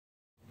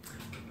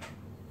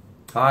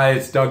Hi,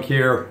 it's Doug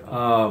here.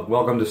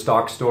 Welcome to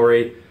Stock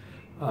Story.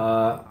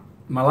 My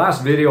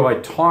last video I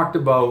talked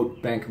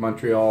about Bank of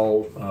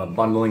Montreal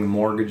bundling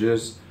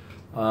mortgages.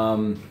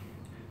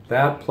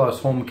 That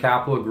plus Home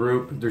Capital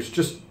Group. There's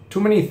just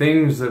too many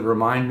things that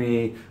remind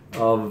me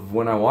of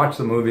when I watched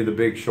the movie The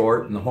Big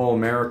Short and the whole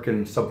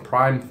American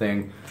subprime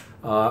thing.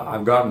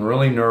 I've gotten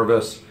really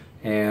nervous,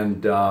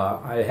 and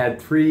I had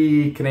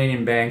 3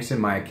 Canadian banks in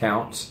my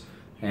accounts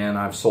and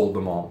I've sold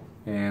them all.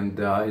 And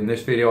in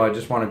this video I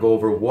just want to go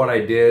over what I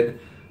did,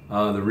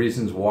 the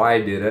reasons why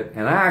I did it.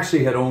 And I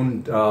actually had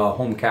owned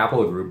Home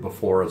Capital Group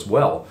before as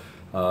well.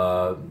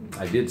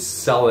 I did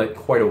sell it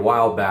quite a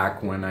while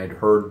back when I'd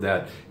heard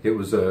that it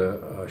was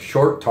a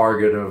short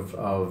target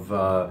of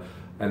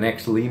an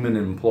ex-Lehman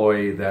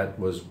employee that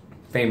was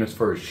famous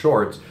for his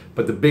shorts.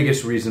 But the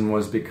biggest reason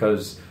was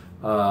because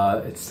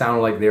it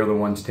sounded like they're the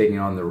ones taking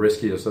on the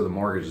riskiest of the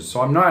mortgages.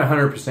 So I'm not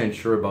 100%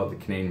 sure about the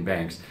Canadian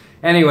banks.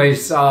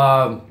 Anyways,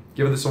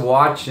 give this a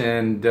watch,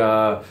 and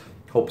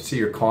hope to see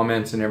your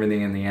comments and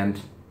everything in the end.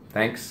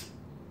 Thanks.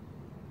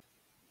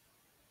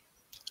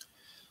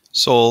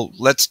 So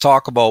let's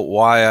talk about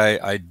why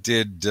I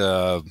did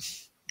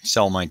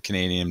sell my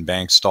Canadian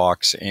bank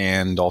stocks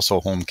and also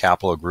Home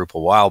Capital Group a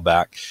while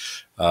back.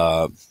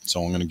 So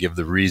I'm going to give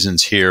the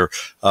reasons here.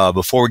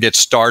 Before we get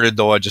started,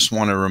 though, I just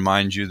want to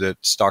remind you that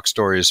Stock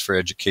Story is for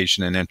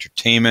education and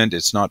entertainment.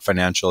 It's not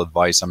financial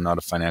advice. I'm not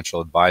a financial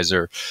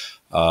advisor.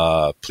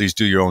 Please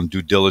do your own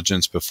due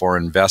diligence before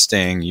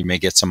investing. You may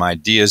get some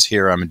ideas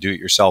here. I'm a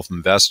do-it-yourself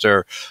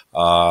investor.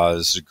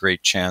 This is a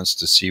great chance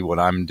to see what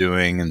I'm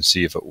doing and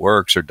see if it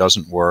works or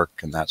doesn't work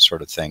and that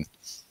sort of thing.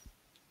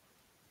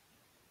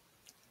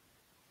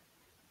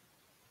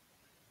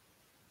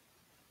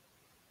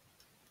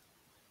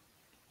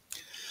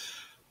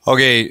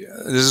 Okay,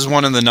 this is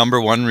one of the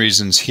 #1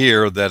 reasons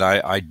here that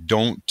I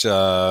don't,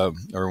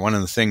 or one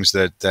of the things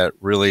that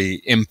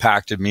really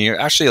impacted me,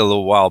 actually a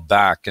little while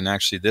back, and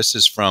actually this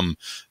is from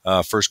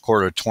first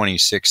quarter of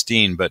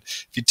 2016. But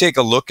if you take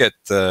a look at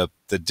the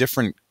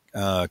different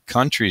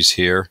countries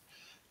here,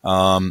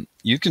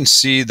 you can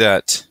see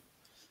that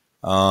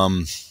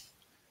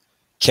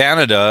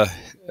Canada,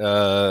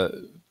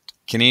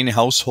 Canadian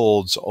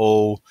households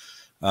owe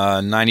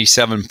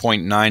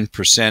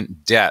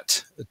 97.9%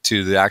 debt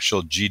to the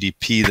actual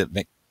GDP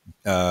that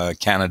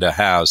Canada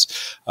has.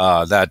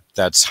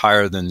 That's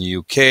higher than the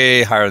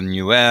UK, higher than the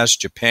US,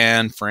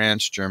 Japan,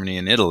 France, Germany,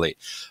 and Italy.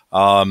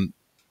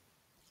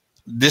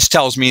 This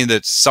tells me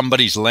that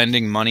somebody's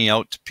lending money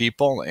out to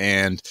people,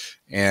 and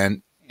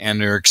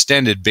they're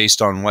extended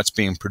based on what's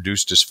being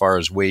produced as far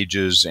as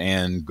wages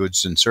and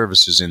goods and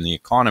services in the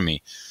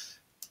economy.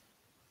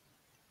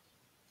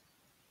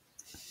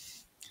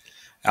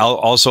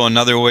 Also,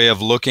 another way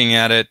of looking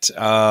at it,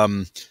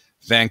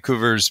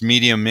 Vancouver's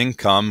medium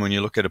income, when you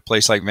look at a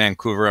place like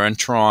Vancouver and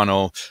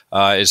Toronto,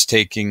 is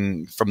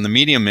taking from the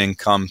medium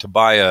income to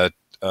buy a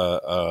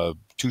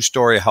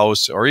 2-story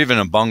house or even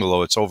a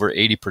bungalow. It's over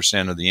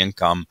 80% of the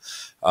income,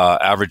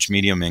 average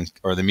medium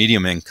or the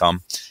medium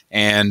income.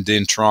 And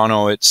in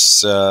Toronto,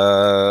 it's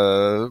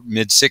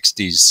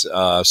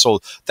mid-60s. So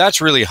that's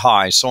really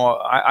high.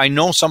 So I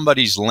know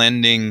somebody's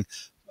lending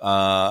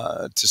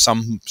to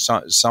some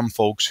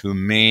folks who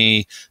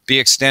may be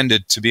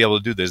extended to be able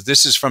to do this.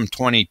 This is from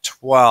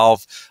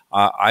 2012.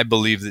 I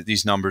believe that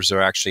these numbers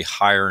are actually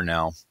higher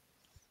now.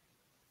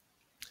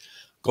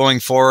 Going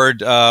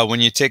forward,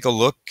 when you take a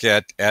look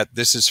at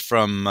this is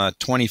from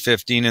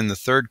 2015 in the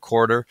third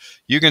quarter,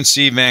 you can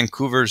see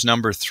Vancouver's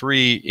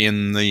 #3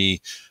 in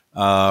the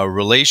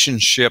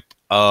relationship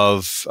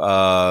of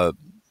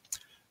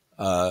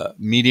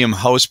median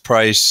house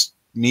price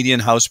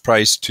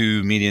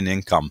to median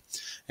income.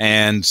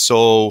 And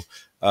so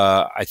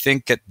I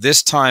think at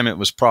this time it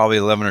was probably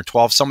 11 or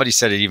 12. Somebody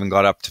said it even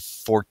got up to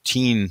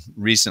 14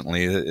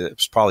 recently. It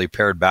was probably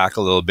pared back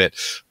a little bit.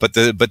 But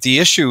the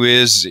issue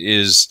is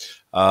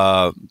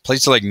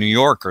places like New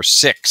York are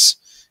 6.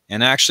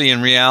 And actually,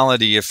 in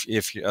reality,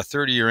 if a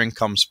third of your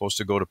income is supposed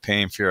to go to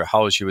paying for your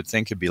house, you would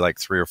think it'd be like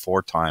 3 or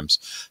 4 times.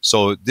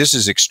 So this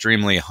is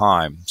extremely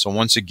high. So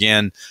once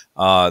again,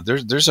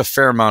 there's a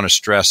fair amount of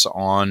stress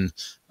on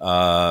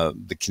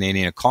the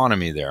Canadian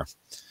economy there.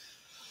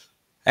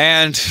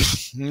 And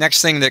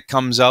next thing that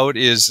comes out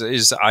is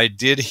I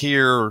did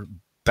hear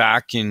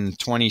back in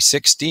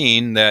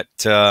 2016 that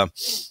there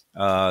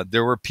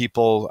were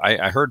people,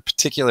 I heard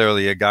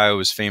particularly a guy who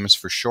was famous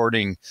for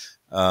shorting,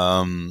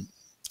 that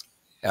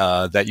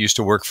used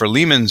to work for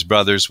Lehman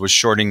Brothers, was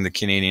shorting the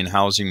Canadian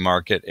housing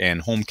market,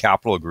 and Home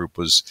Capital Group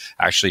was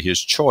actually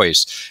his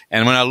choice.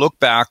 And when I look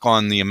back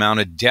on the amount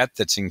of debt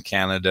that's in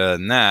Canada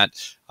and that,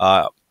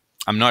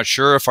 I'm not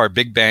sure if our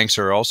big banks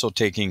are also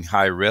taking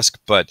high risk,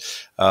 but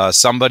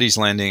somebody's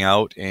lending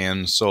out.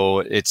 And so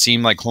it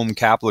seemed like Home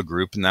Capital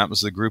Group, and that was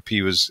the group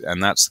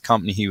and that's the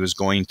company he was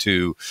going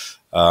to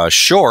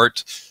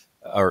short,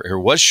 or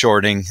was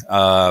shorting,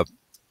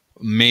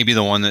 maybe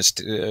the one that's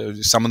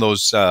some of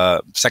those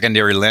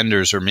secondary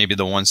lenders, or maybe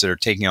the ones that are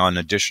taking on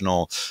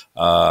additional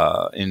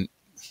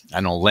I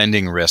know,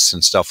 lending risks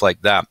and stuff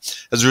like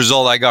that. As a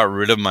result, I got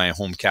rid of my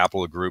home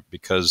capital group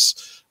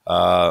because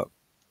I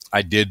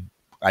did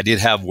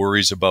have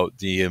worries about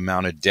the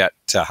amount of debt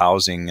to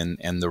housing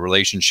and the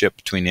relationship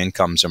between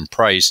incomes and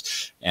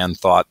price, and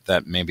thought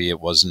that maybe it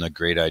wasn't a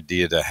great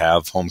idea to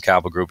have home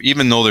capital group,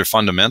 even though their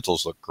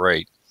fundamentals look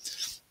great.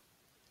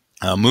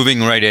 Moving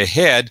right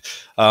ahead,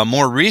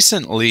 more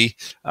recently,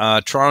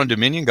 Toronto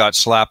Dominion got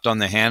slapped on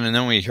the hand, and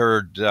then we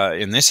heard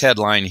in this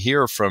headline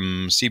here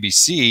from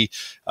CBC,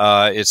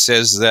 it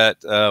says that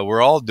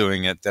we're all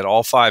doing it, that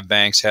all 5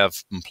 banks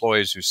have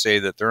employees who say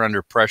that they're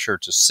under pressure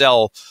to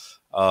sell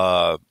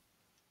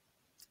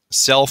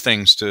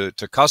things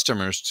to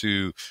customers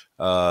to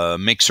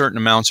make certain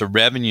amounts of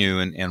revenue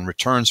and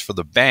returns for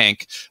the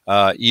bank,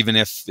 even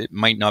if it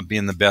might not be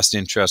in the best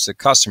interest of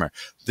the customer.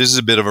 This is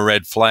a bit of a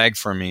red flag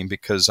for me,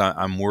 because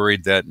I'm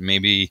worried that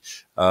maybe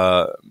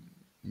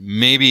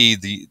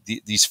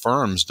these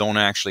firms don't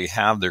actually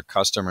have their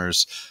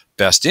customers'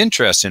 best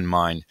interest in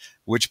mind.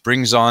 Which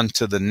brings on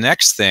to the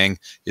next thing,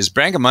 is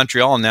Bank of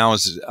Montreal now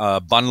is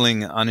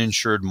bundling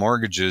uninsured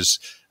mortgages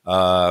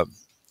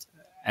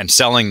and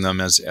selling them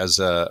as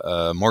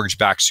a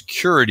mortgage-backed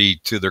security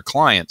to their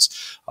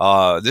clients.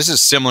 This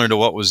is similar to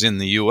what was in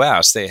the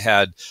U.S. They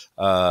had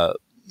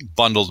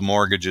bundled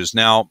mortgages.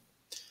 Now,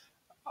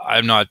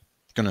 I'm not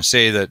going to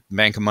say that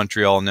Bank of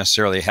Montreal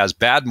necessarily has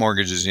bad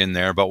mortgages in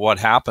there, but what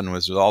happened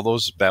was with all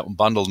those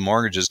bundled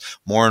mortgages,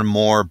 more and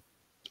more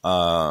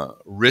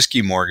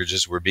risky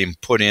mortgages were being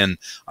put in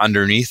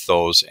underneath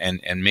those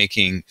and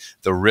making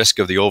the risk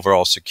of the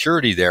overall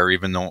security there,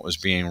 even though it was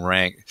being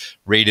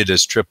rated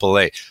as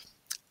AAA.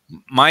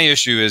 My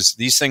issue is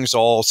these things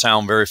all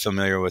sound very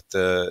familiar with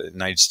the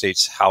United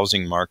States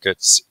housing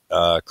market's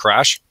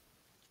crash.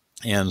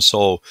 And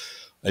so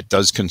it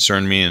does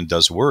concern me and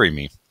does worry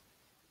me.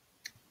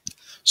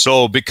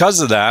 So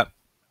because of that,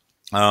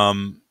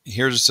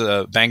 here's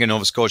Bank of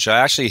Nova Scotia. I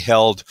actually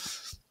held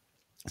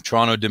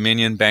Toronto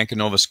Dominion, Bank of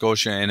Nova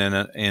Scotia, and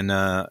in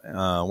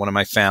one of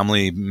my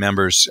family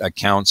members'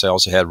 accounts, I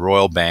also had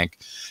Royal Bank.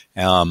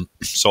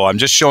 So I'm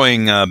just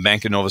showing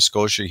Bank of Nova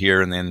Scotia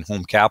here, and then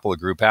Home Capital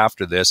Group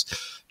after this,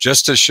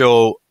 just to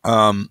show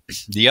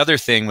the other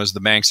thing was the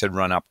banks had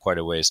run up quite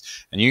a ways.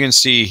 And you can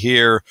see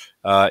here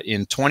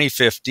in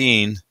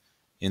 2015,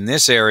 in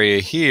this area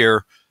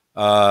here,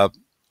 I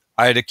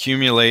had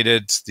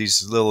accumulated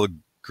these little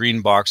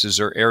green boxes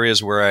or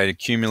areas where I had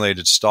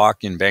accumulated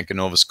stock in Bank of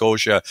Nova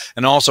Scotia,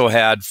 and also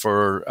had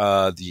for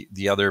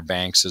the other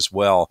banks as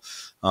well.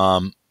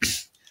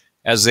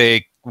 As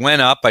they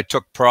went up, I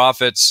took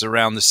profits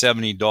around the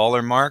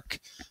 $70 mark.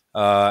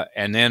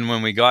 And then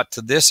when we got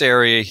to this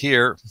area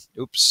here,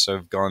 oops,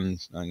 I'm going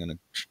to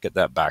get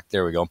that back.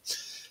 There we go.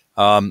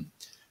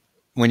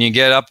 When you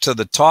get up to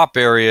the top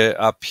area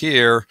up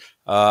here,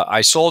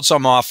 I sold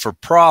some off for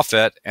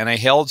profit, and I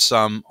held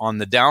some on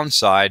the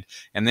downside.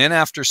 And then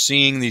after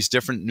seeing these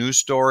different news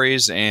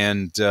stories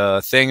and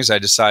things, I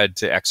decided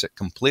to exit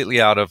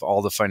completely out of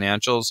all the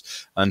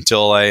financials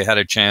until I had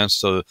a chance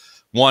to,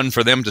 one,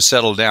 for them to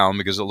settle down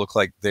because it looked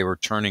like they were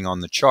turning on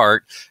the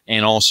chart,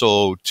 and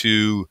also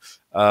to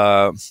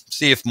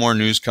see if more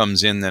news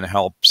comes in that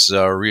helps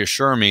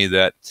reassure me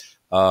that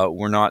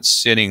we're not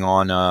sitting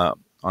on a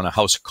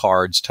house of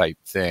cards type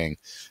thing.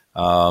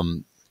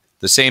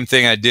 The same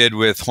thing I did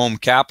with Home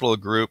Capital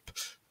Group,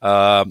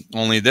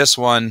 only this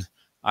one,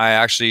 I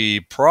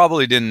actually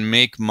probably didn't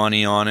make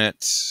money on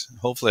it.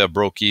 Hopefully I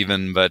broke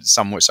even, but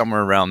somewhere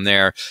around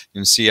there. You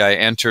can see I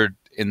entered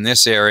in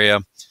this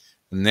area.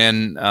 And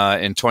then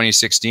in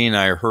 2016,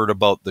 I heard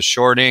about the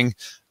shorting,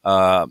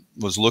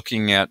 was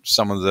looking at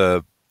some of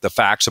the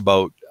facts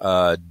about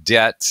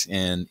debt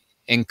and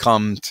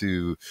income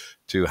to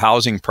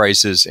housing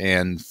prices,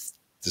 and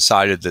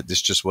decided that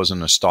this just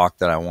wasn't a stock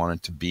that I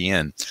wanted to be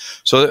in.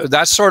 So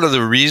that's sort of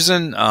the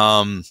reason.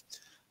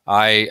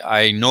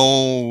 I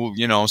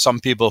know,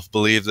 some people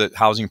believe that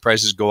housing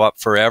prices go up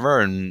forever,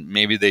 and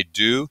maybe they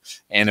do.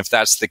 And if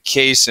that's the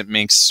case, it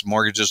makes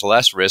mortgages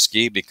less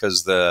risky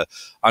because the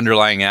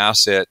underlying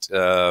asset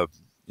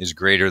is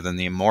greater than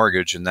the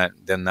mortgage, and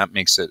then that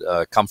makes it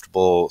a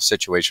comfortable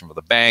situation for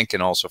the bank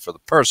and also for the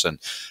person.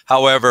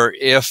 However,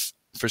 if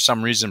for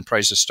some reason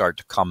prices start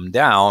to come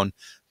down,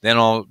 then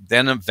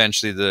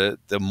eventually the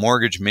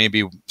mortgage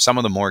some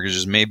of the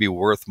mortgages may be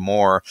worth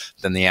more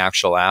than the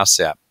actual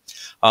asset.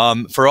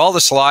 For all the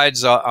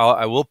slides,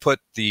 I will put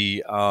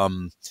the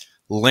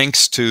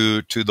links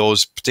to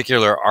those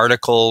particular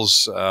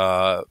articles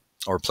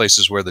or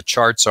places where the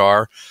charts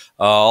are.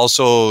 I'll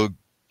also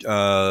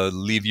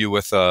leave you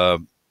with a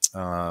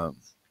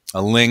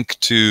link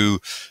to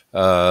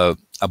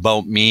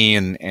about me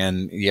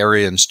and the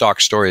Area and Stock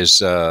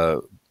Stories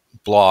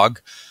blog.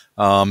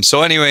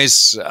 So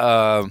anyways,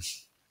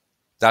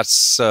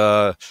 that's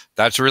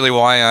really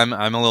why I'm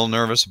a little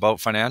nervous about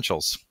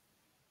financials.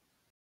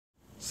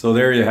 So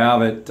there you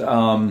have it.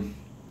 I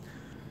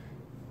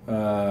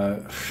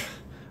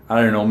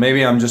don't know,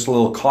 maybe I'm just a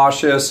little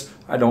cautious.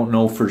 I don't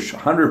know for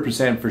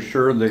 100% for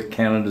sure that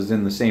Canada's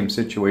in the same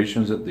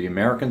situations that the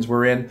Americans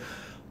were in,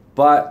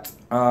 but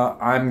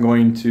I'm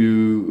going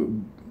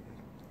to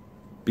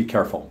be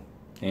careful.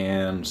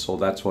 And so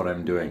that's what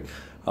I'm doing.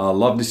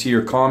 Love to see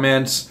your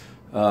comments.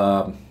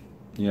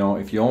 You know,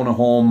 if you own a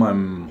home,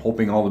 I'm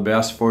hoping all the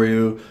best for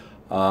you.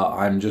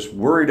 I'm just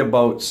worried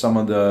about some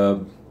of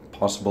the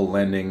possible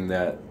lending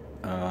that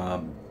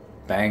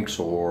banks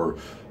or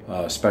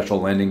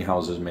special lending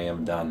houses may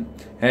have done.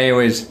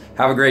 Anyways,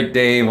 have a great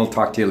day, and we'll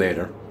talk to you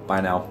later.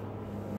 Bye now.